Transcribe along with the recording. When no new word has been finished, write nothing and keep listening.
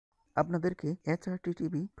আপনাদেরকে HRT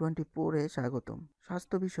TV 24 এ স্বাগতম।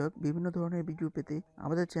 স্বাস্থ্য বিষয়ক বিভিন্ন ধরনের ভিডিও পেতে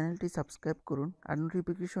আমাদের চ্যানেলটি সাবস্ক্রাইব করুন আর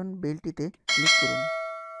নোটিফিকেশন বেলটিতে ক্লিক করুন।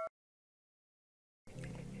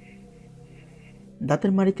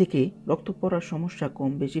 দাঁতের মাড়ি থেকে রক্ত পড়ার সমস্যা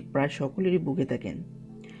কম বেশি প্রায় সকলেরই ভুগে থাকেন।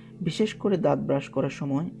 বিশেষ করে দাঁত ব্রাশ করার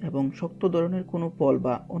সময় এবং শক্ত ধরনের কোনো ফল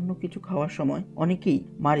বা অন্য কিছু খাওয়ার সময় অনেকেই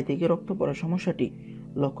মাড়ি থেকে রক্ত পড়ার সমস্যাটি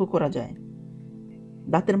লক্ষ্য করা যায়।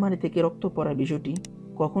 দাঁতের মাড়ি থেকে রক্ত পড়ার বিষয়টি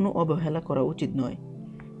কখনো অবহেলা করা উচিত নয়,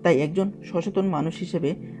 তাই একজন সচেতন মানুষ হিসেবে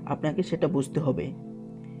আপনাকে সেটা বুঝতে হবে।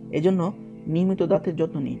 এজন্য নিয়মিত দাঁতের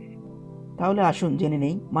যত্ন নিন। তাহলে আসুন জেনে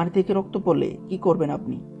নেই মাড়ি থেকে রক্ত পড়লে কি করবেন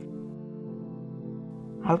আপনি।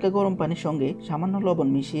 হালকা গরম পানির সঙ্গে সামান্য লবণ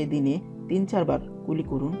মিশিয়ে দিনে 3-4 বার কুলি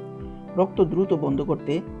করুন। রক্ত দ্রুত বন্ধ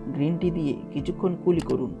করতে গ্রিন টি দিয়ে কিছুক্ষণ কুলি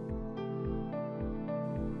করুন।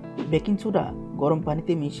 বেকিং সোডা গরম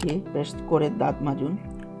পানিতে মিশিয়ে পেস্ট করে দাঁত মাজুন।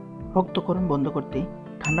 রক্তক্ষরণ বন্ধ করতে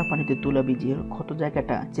ঠান্ডা পানিতে তুলা ভিজিয়ে ক্ষত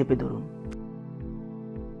জায়গাটা চেপে ধরুন।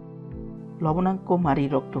 লবণাক্ত মাড়ি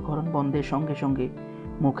রক্তক্ষরণ বন্ধের সঙ্গে সঙ্গে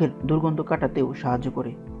মুখের দুর্গন্ধ কাটাতেও সাহায্য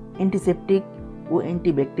করে। অ্যান্টিসেপটিক ও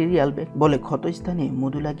অ্যান্টিব্যাকটেরিয়াল বলে ক্ষত স্থানে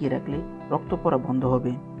মধু লাগিয়ে রাখলে রক্ত পড়া বন্ধ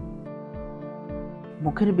হবে।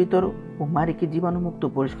 মুখের ভিতর ও মাড়িকে জীবাণুমুক্ত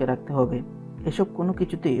পরিষ্কার রাখতে হবে। এসব কোনো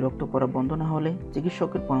কিছুতেই রক্ত পড়া বন্ধ না হলে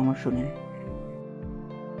চিকিৎসকের পরামর্শ নিন।